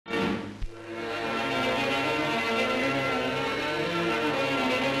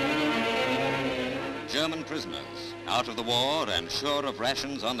German prisoners, out of the war and sure of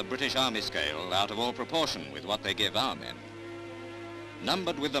rations on the British Army scale, out of all proportion with what they give our men.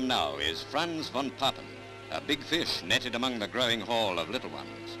 Numbered with them now is Franz von Papen, a big fish netted among the growing haul of little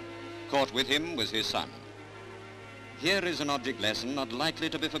ones. Caught with him was his son. Here is an object lesson not likely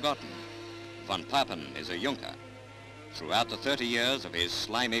to be forgotten. Von Papen is a Junker. Throughout the 30 years of his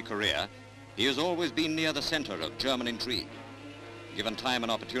slimy career, he has always been near the center of German intrigue. Given time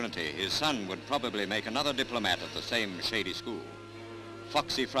and opportunity, his son would probably make another diplomat of the same shady school.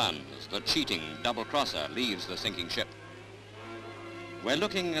 Foxy Franz, the cheating double-crosser, leaves the sinking ship. We're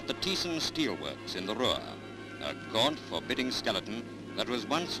looking at the Thyssen steelworks in the Ruhr, a gaunt, forbidding skeleton that was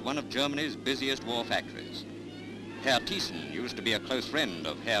once one of Germany's busiest war factories. Herr Thyssen used to be a close friend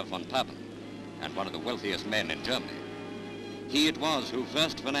of Herr von Papen and one of the wealthiest men in Germany. He it was who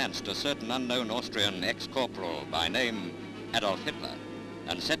first financed a certain unknown Austrian ex-corporal by name Adolf Hitler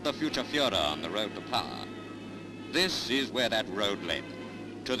and set the future Führer on the road to power. This is where that road led,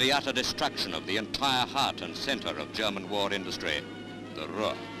 to the utter destruction of the entire heart and center of German war industry, the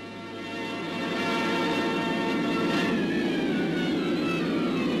Ruhr.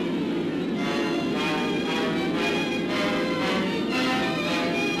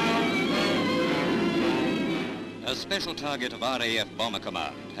 A special target of RAF Bomber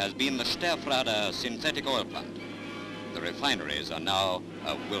Command has been the Sterfrade synthetic oil plant. The refineries are now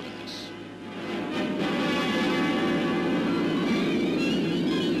a wilderness.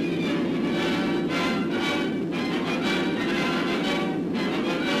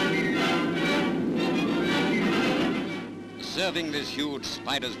 Serving this huge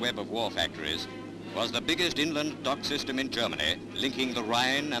spider's web of war factories was the biggest inland dock system in Germany, linking the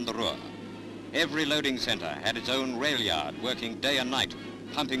Rhine and the Ruhr. Every loading center had its own rail yard working day and night,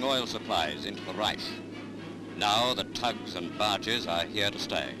 pumping oil supplies into the Reich. Now the tugs and barges are here to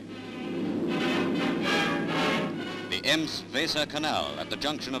stay. The Ems-Weser canal at the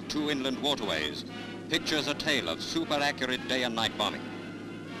junction of two inland waterways pictures a tale of super-accurate day and night bombing.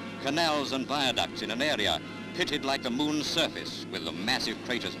 Canals and viaducts in an area pitted like the moon's surface with the massive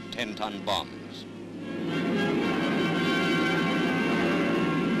craters of 10-ton bombs.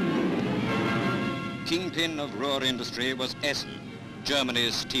 Kingpin of Ruhr industry was Essen,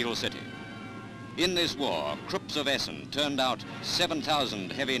 Germany's steel city. In this war, Krupps of Essen turned out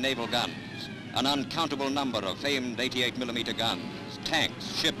 7,000 heavy naval guns, an uncountable number of famed 88mm guns,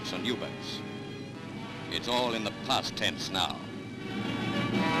 tanks, ships, and U-boats. It's all in the past tense now.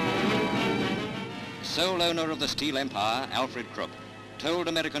 Sole owner of the steel empire, Alfred Krupps, told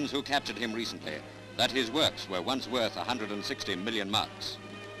Americans who captured him recently that his works were once worth 160 million marks.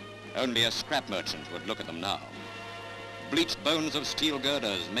 Only a scrap merchant would look at them now. Bleached bones of steel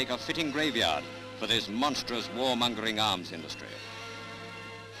girders make a fitting graveyard for this monstrous warmongering arms industry.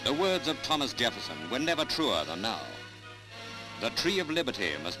 The words of Thomas Jefferson were never truer than now. The tree of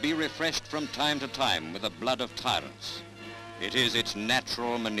liberty must be refreshed from time to time with the blood of tyrants. It is its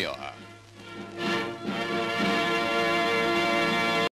natural manure.